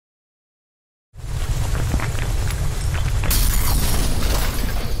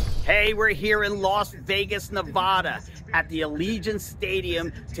Hey, we're here in Las Vegas, Nevada at the Allegiant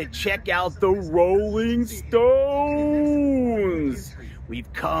Stadium to check out the Rolling Stones.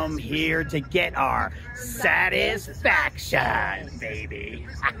 We've come here to get our satisfaction, baby.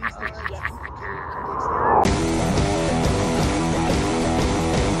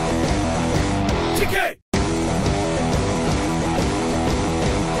 TK!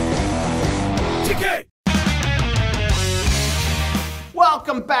 TK!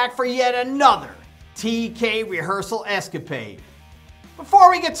 Welcome back for yet another TK Rehearsal escapade. Before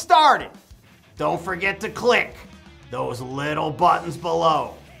we get started, don't forget to click those little buttons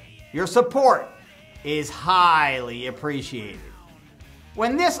below. Your support is highly appreciated.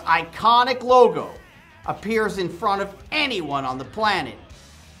 When this iconic logo appears in front of anyone on the planet,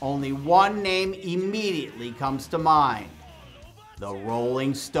 only one name immediately comes to mind: the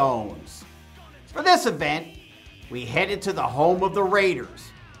Rolling Stones. For this event, we headed to the home of the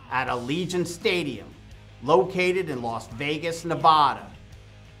Raiders at Allegiant Stadium, located in Las Vegas, Nevada.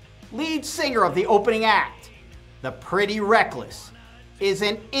 Lead singer of the opening act, the Pretty Reckless, is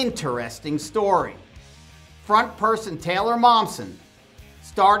an interesting story. Front person Taylor Momsen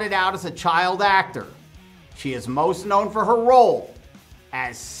started out as a child actor. She is most known for her role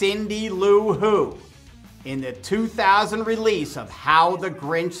as Cindy Lou Who in the 2000 release of How the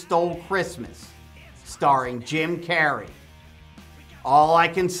Grinch Stole Christmas, starring Jim Carrey. All I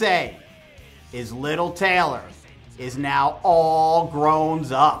can say is little Taylor is now all grown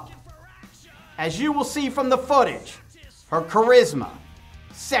up. As you will see from the footage, her charisma,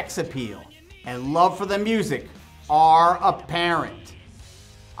 sex appeal, and love for the music are apparent.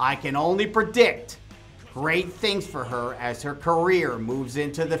 I can only predict great things for her as her career moves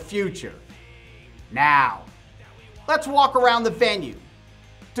into the future. Now, let's walk around the venue,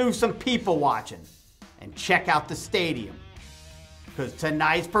 do some people watching, and check out the stadium, because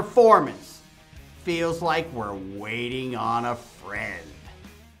tonight's performance feels like we're waiting on a friend.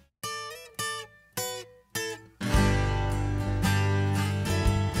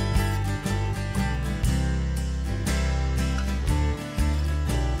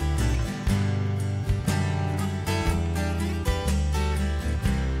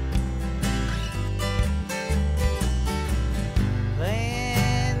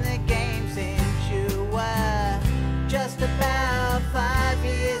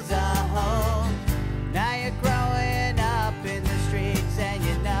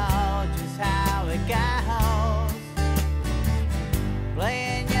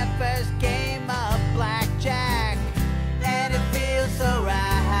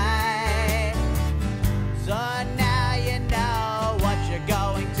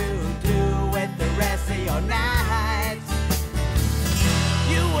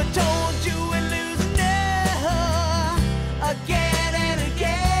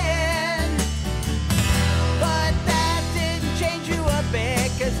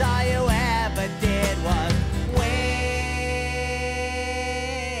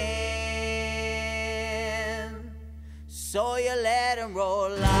 So you let him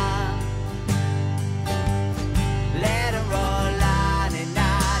roll on. Let him roll on and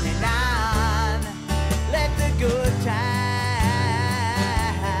on and on. Let the good times,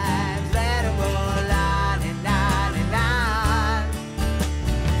 let him roll on and on and on.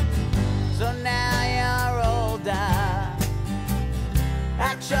 So now you're older.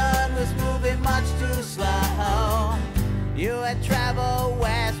 Action was moving much too slow. You had traveled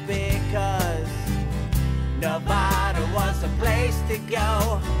west because Nevada was the place to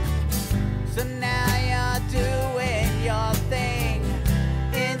go. So now you're doing your thing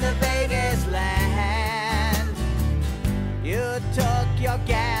in the Vegas land. You took your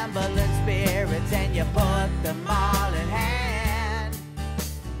gambling spirits and you put them all in hand.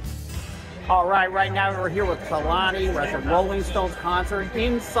 All right now we're here with Kalani. We're at the Rolling Stones concert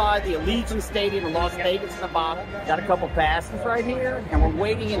inside the Allegiant Stadium in Las Vegas, Nevada. Got a couple passes right here, and we're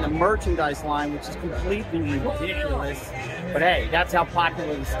waiting in the merchandise line, which is completely ridiculous. But hey, that's how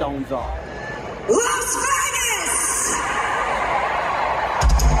popular the Stones are. Las Vegas!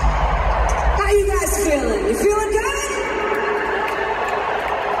 How you guys feeling? You feeling good?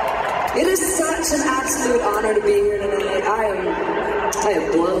 It is such an absolute honor to be here tonight. I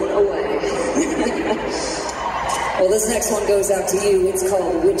am blown away. Well, this next one goes out to you. It's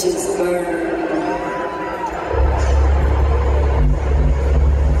called Witches Burn.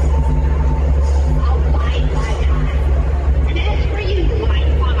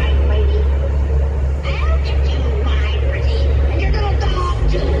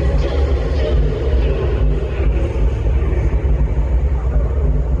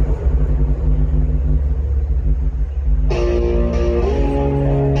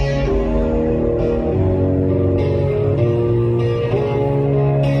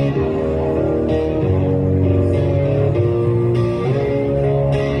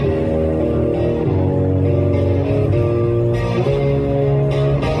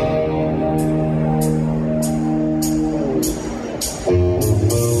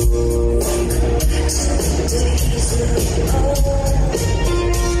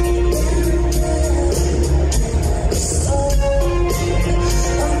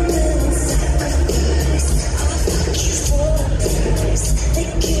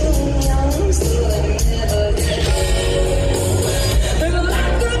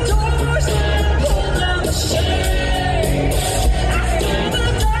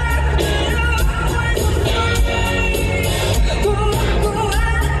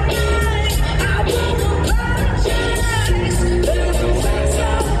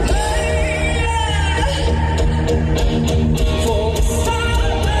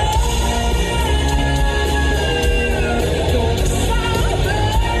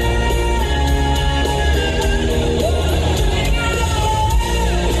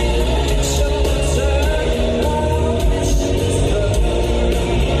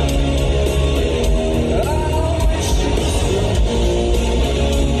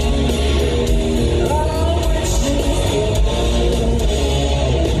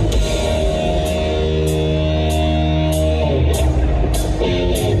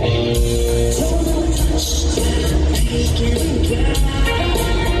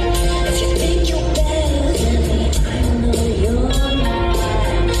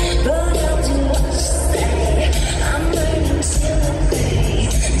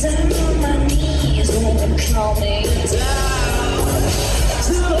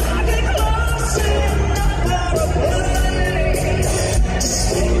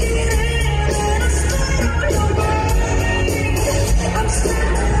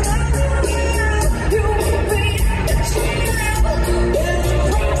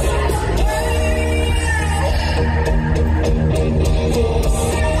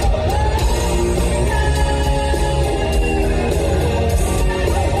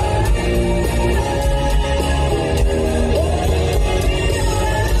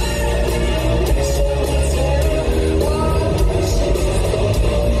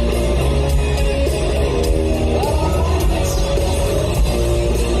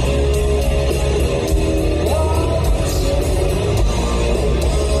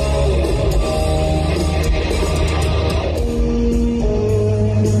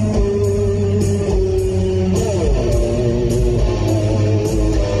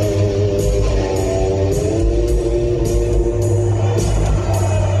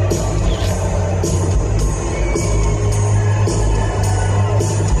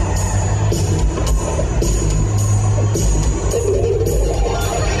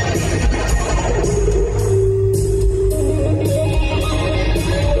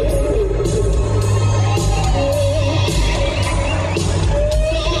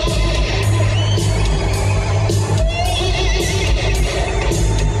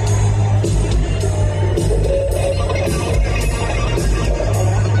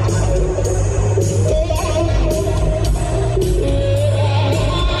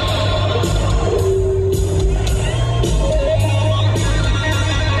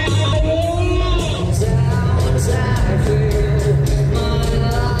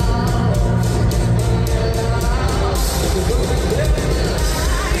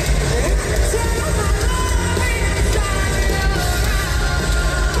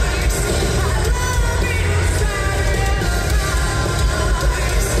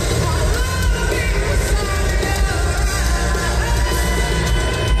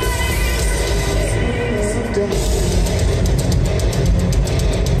 Day,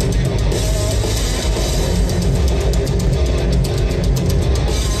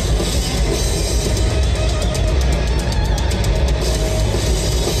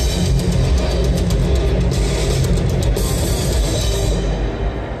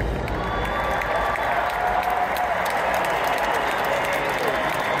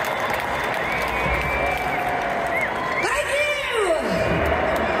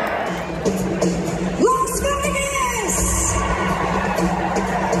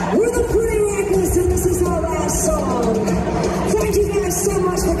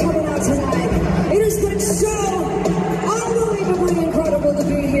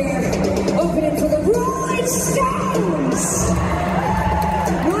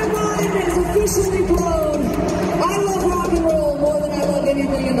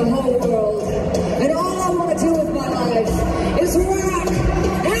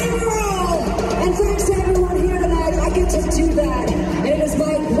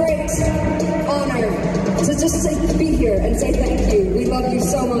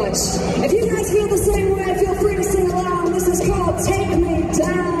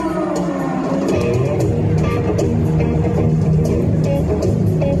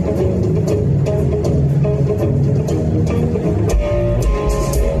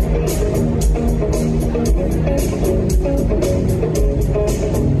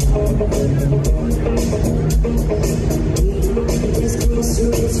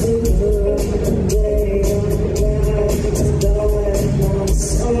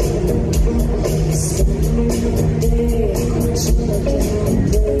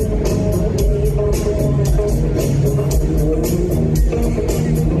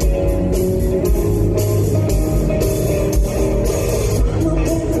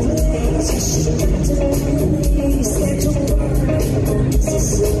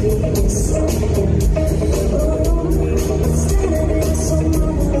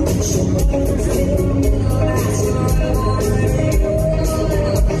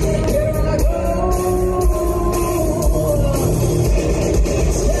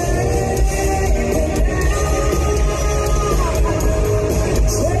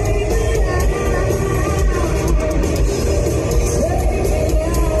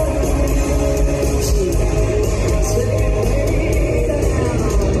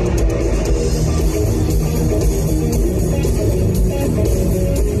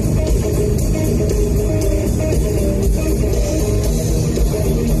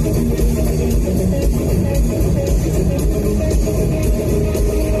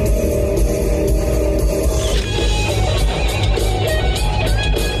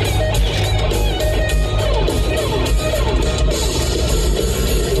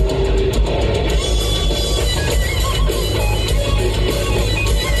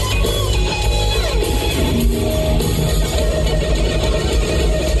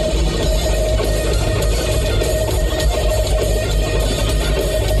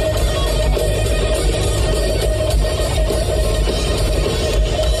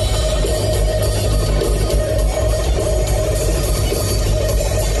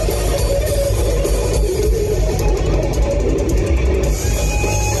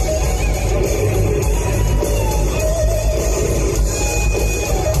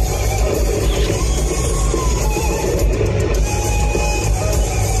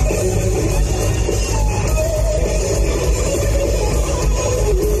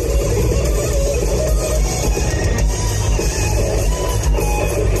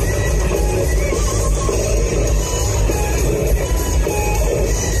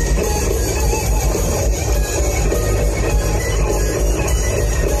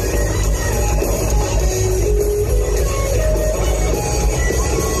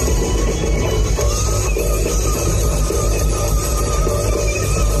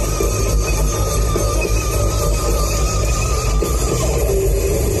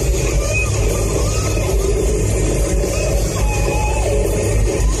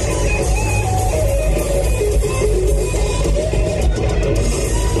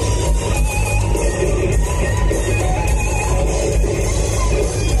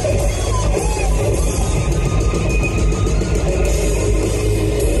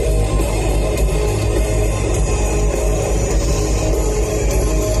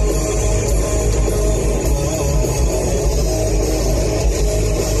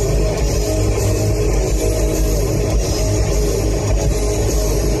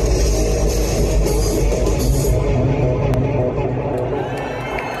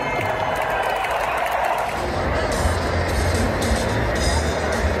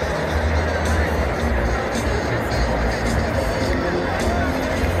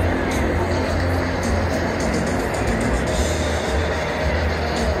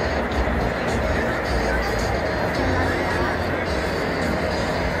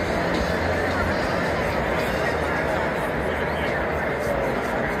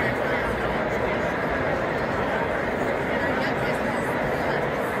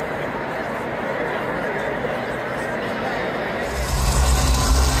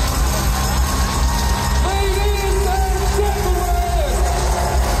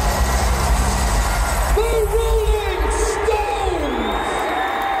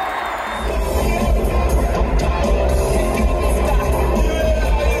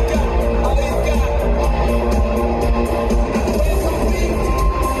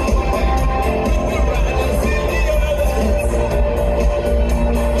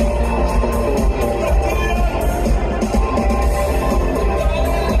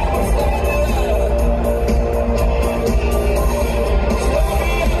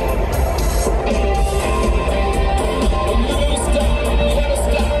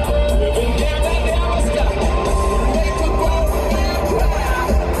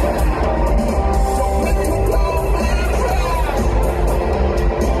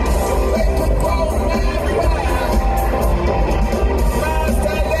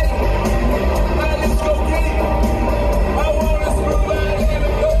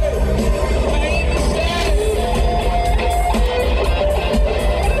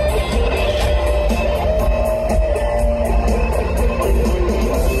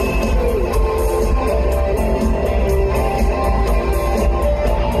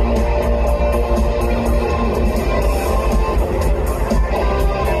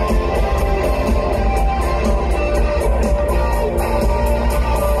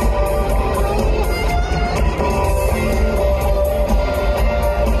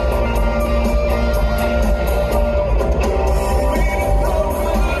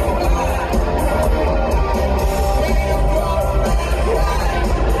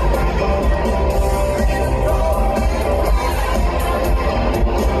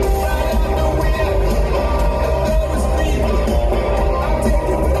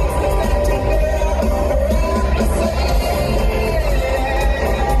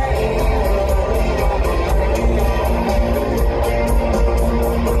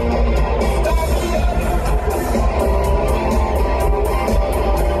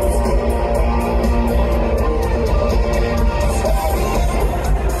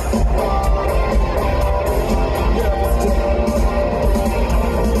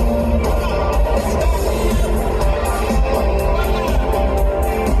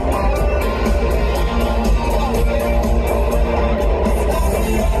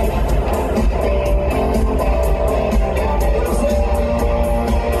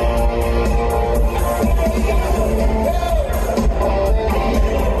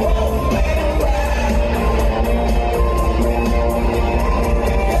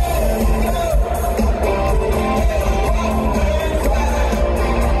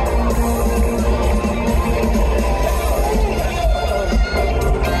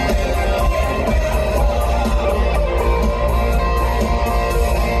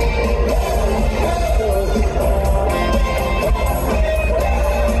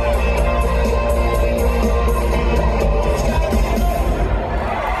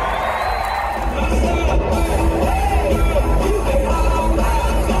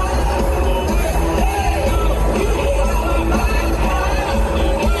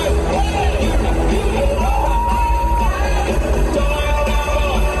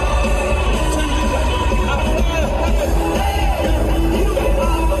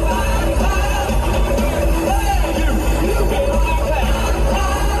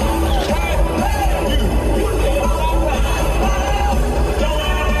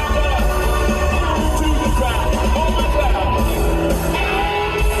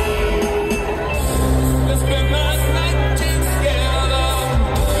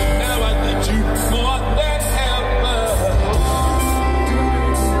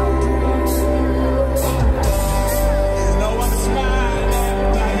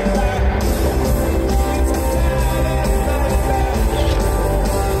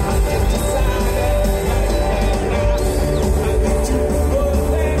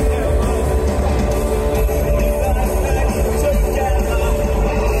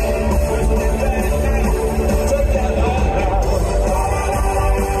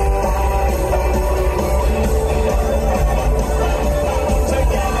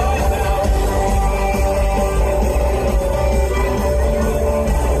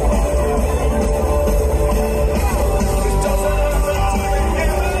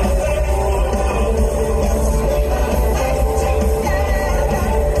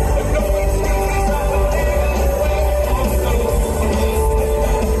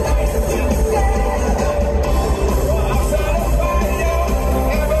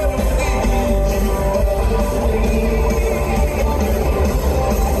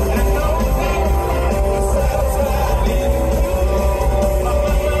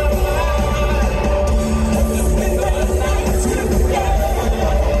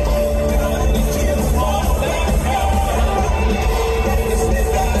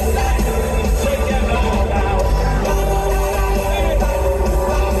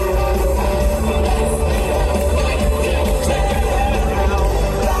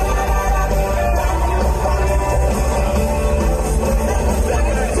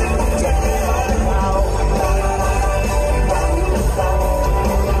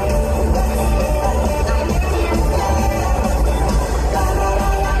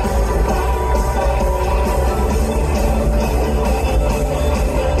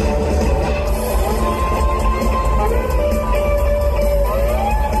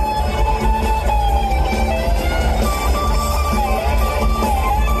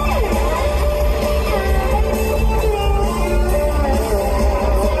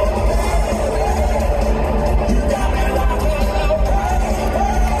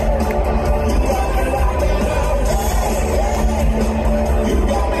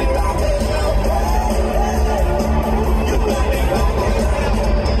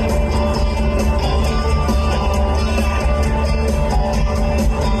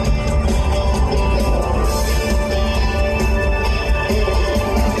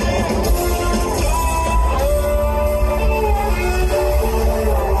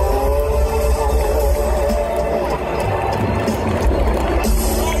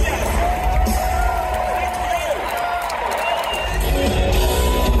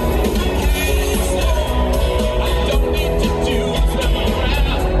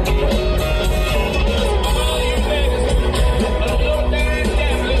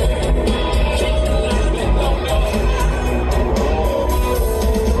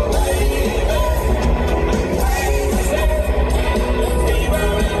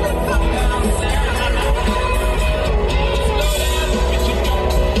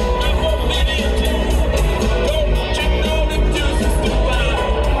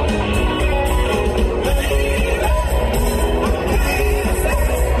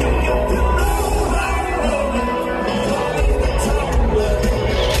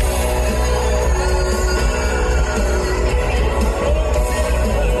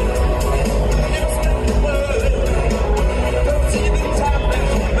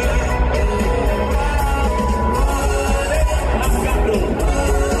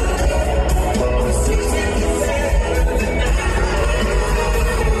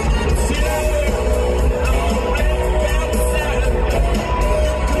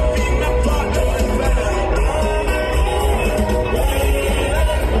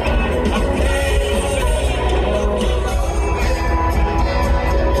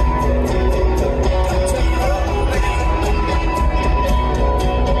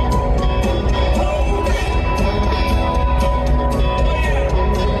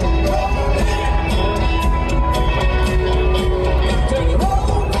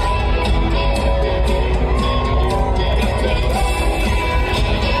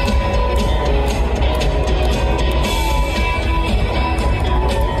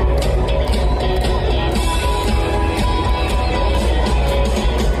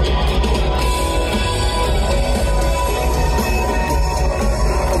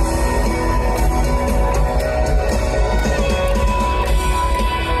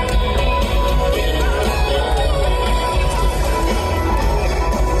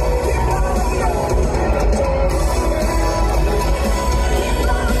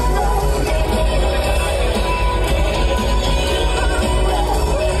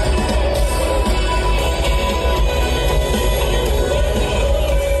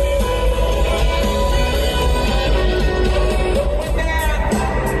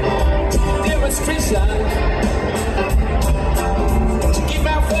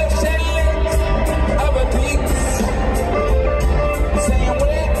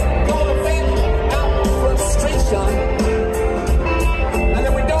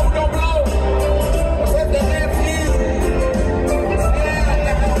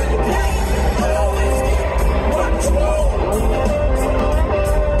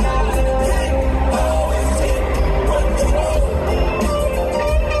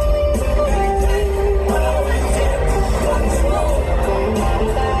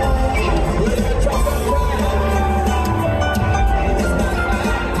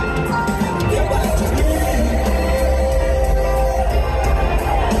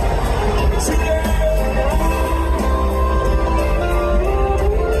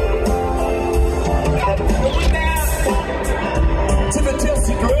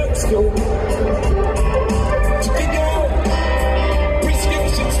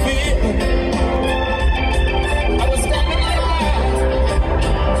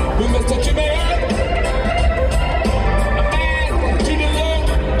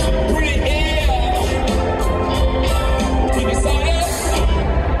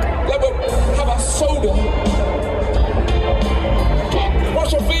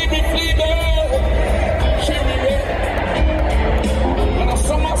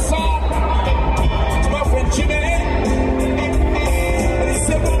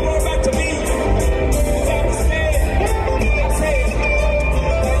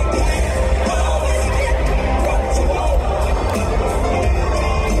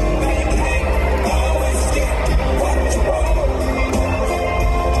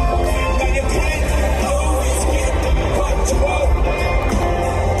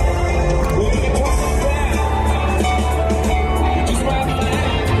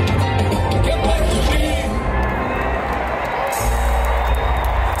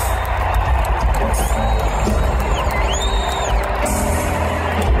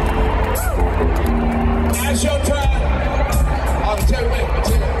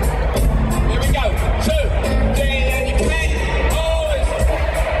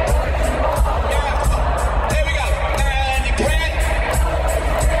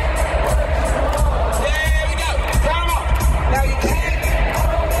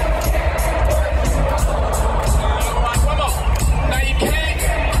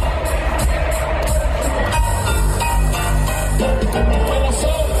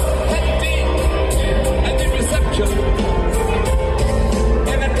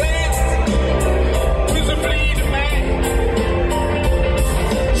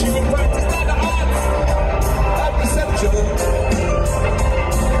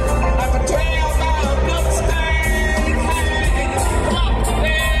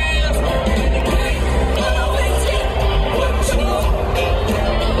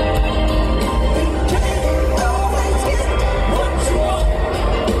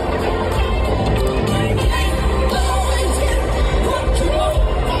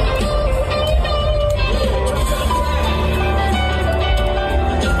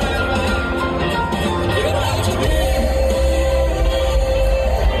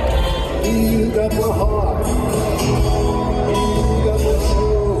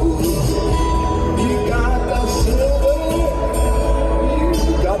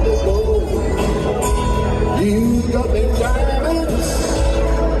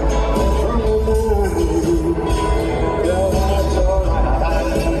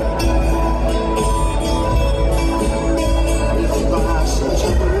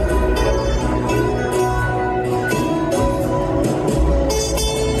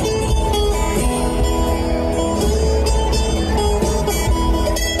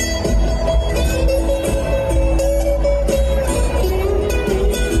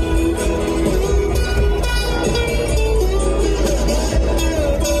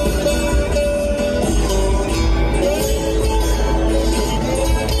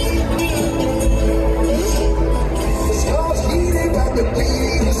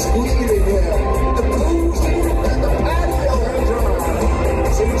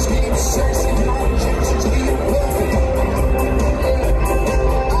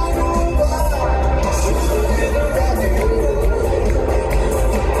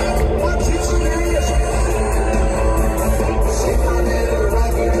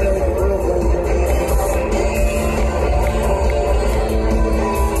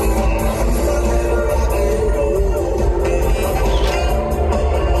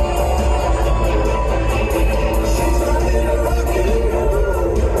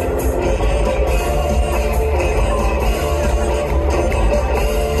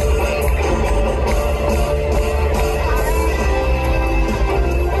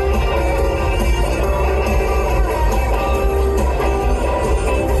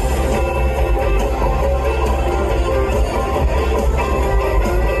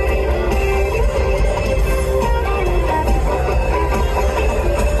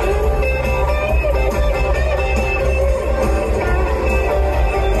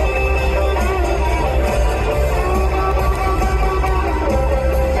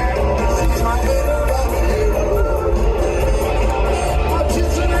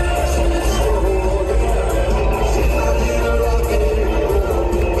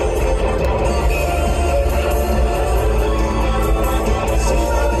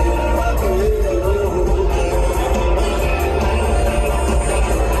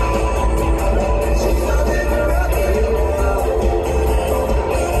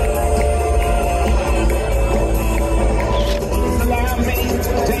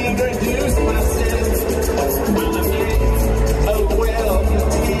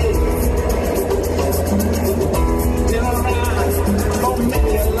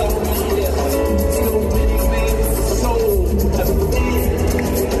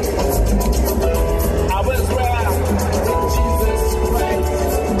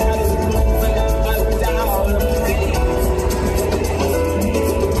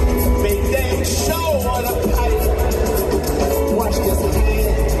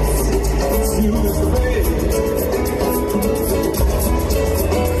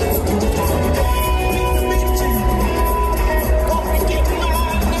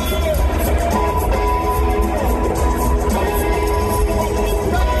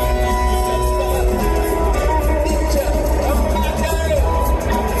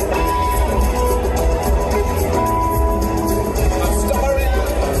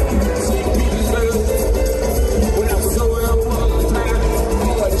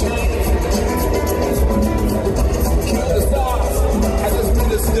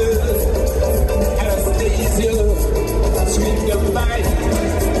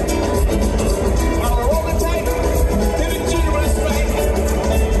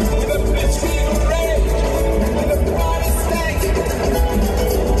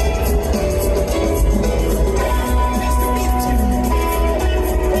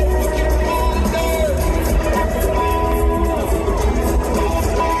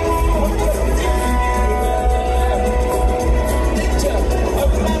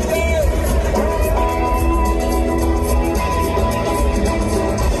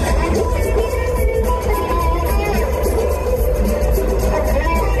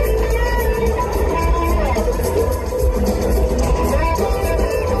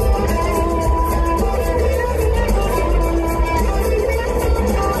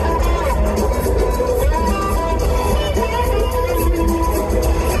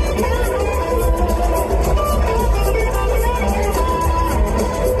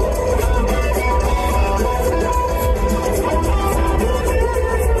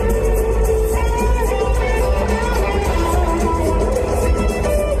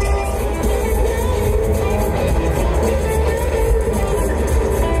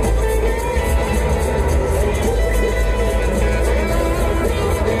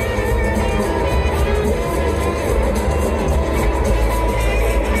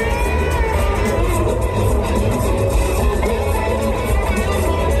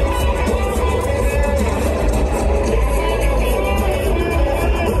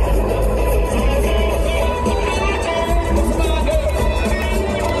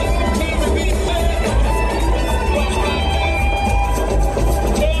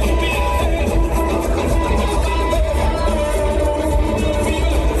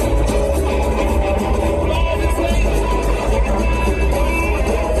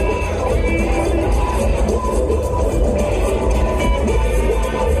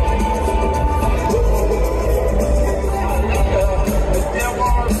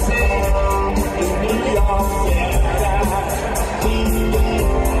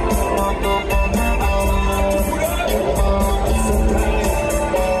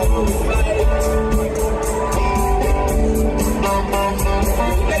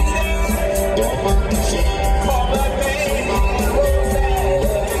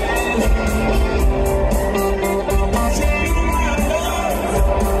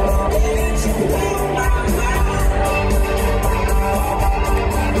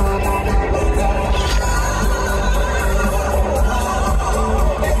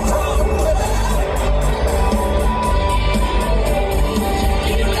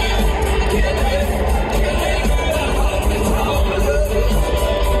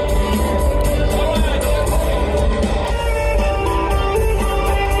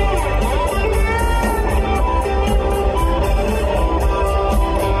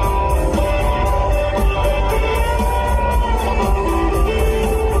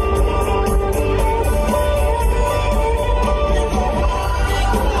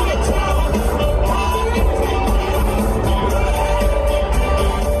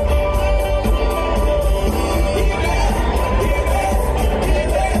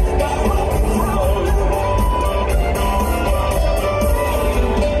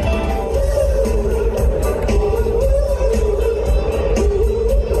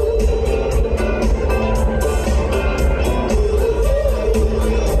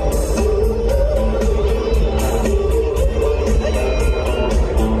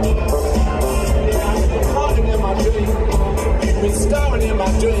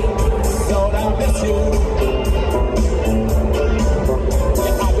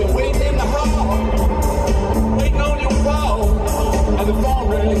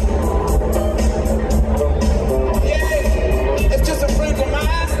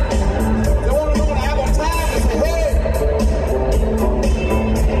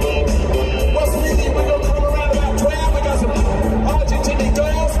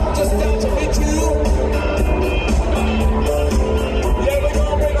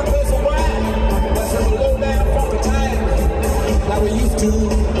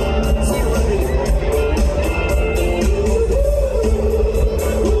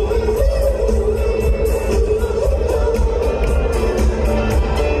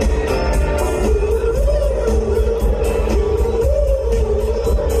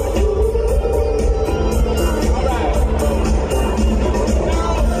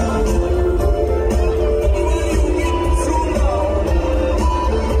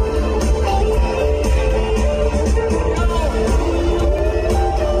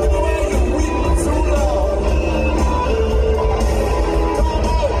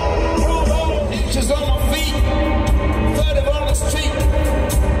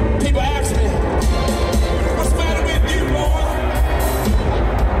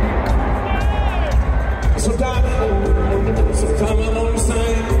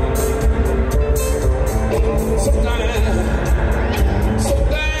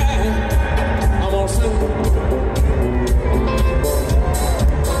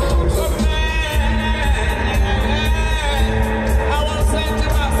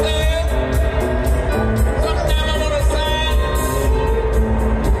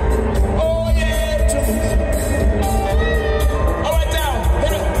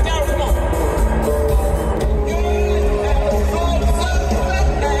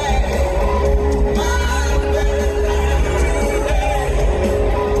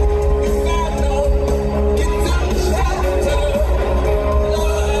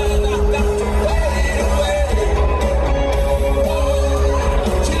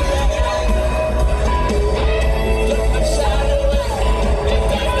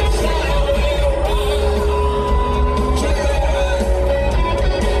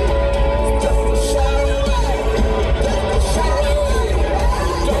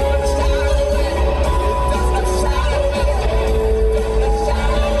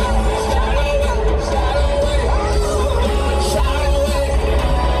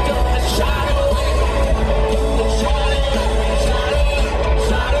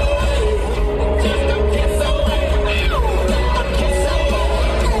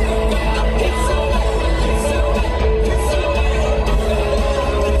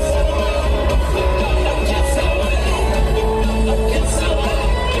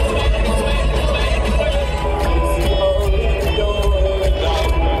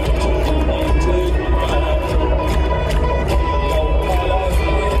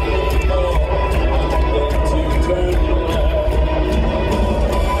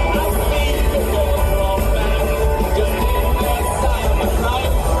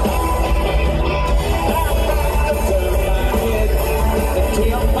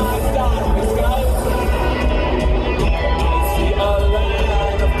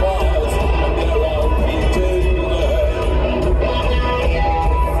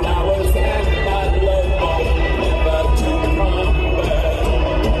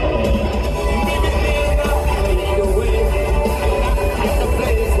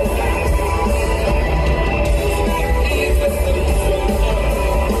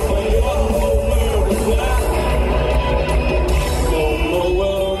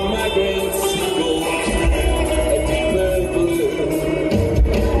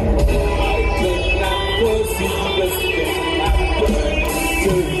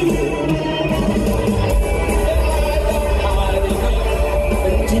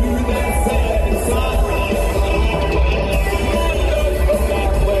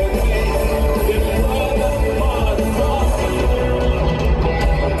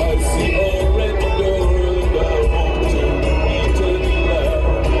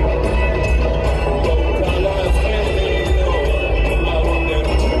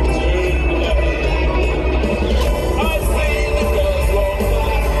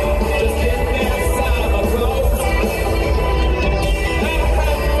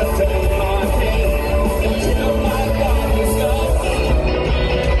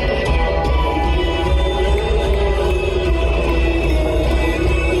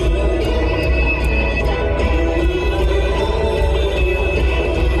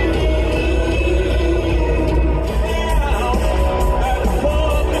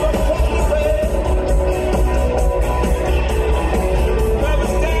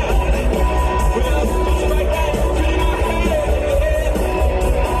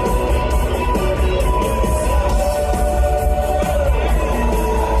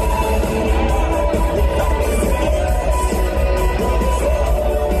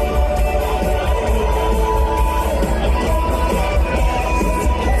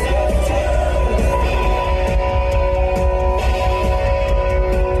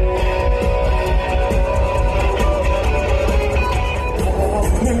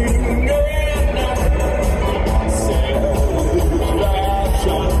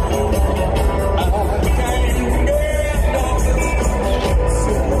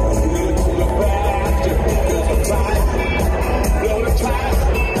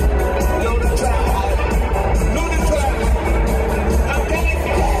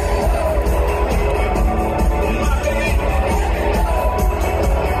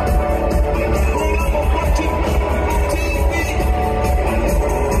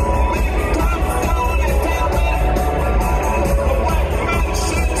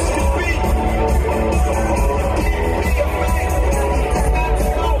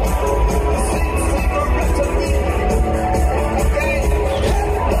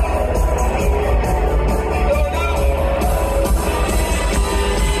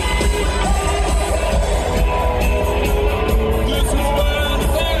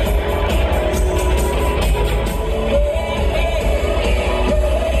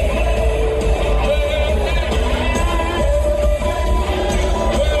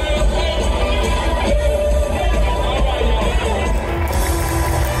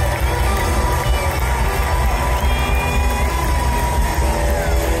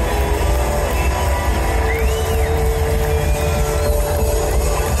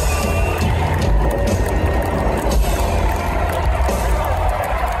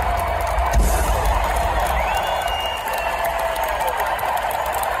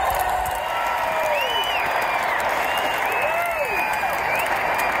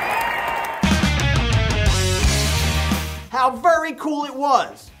 how very cool it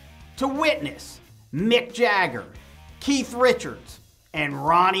was to witness Mick Jagger, Keith Richards, and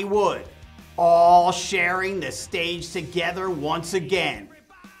Ronnie Wood all sharing the stage together once again.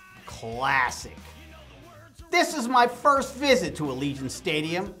 Classic. This is my first visit to Allegiant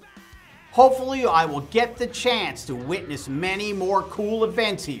Stadium. Hopefully I will get the chance to witness many more cool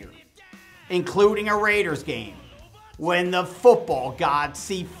events here, including a Raiders game, when the football gods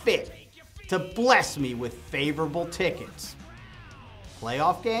see fit to bless me with favorable tickets.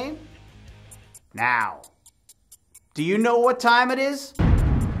 Playoff game? Now, do you know what time it is?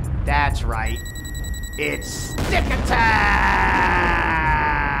 That's right, it's sticker time!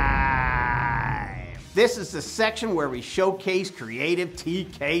 This is the section where we showcase creative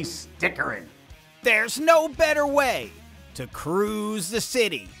TK stickering. There's no better way to cruise the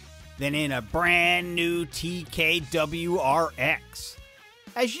city than in a brand new TKWRX.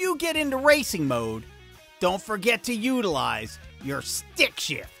 As you get into racing mode, don't forget to utilize your stick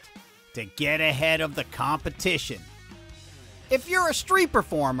shift to get ahead of the competition. If you're a street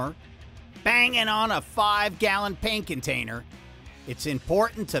performer banging on a 5-gallon paint container, it's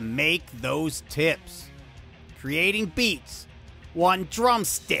important to make those tips, creating beats one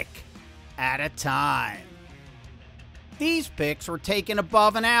drumstick at a time. These pics were taken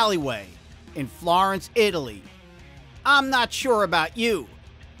above an alleyway in Florence, Italy. I'm not sure about you,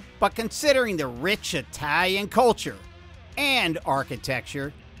 but considering the rich Italian culture and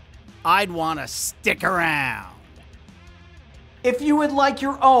architecture, I'd want to stick around. If you would like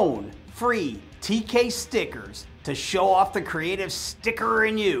your own free TK stickers to show off the creative sticker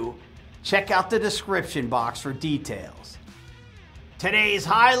in you, check out the description box for details. Today's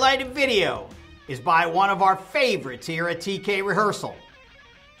highlighted video is by one of our favorites here at TK Rehearsal.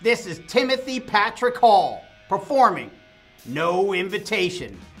 This is Timothy Patrick Hall performing No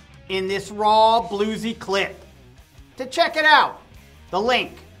Invitation in this raw bluesy clip. To check it out, the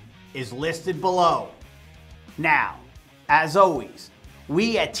link is listed below. Now, as always,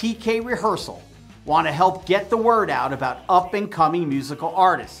 we at TK Rehearsal want to help get the word out about up-and-coming musical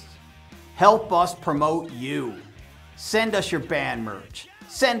artists. Help us promote you. Send us your band merch.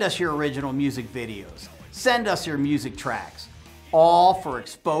 Send us your original music videos. Send us your music tracks. All for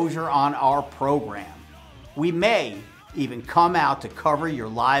exposure on our program. We may even come out to cover your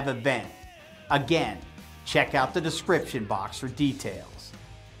live event. Again, check out the description box for details.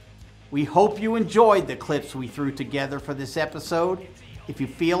 We hope you enjoyed the clips we threw together for this episode. If you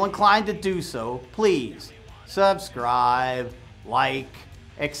feel inclined to do so, please subscribe, like,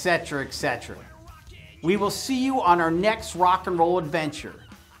 etc., etc. We will see you on our next rock and roll adventure.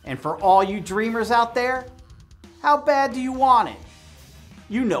 And for all you dreamers out there, how bad do you want it?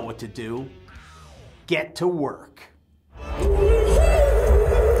 You know what to do. Get to work.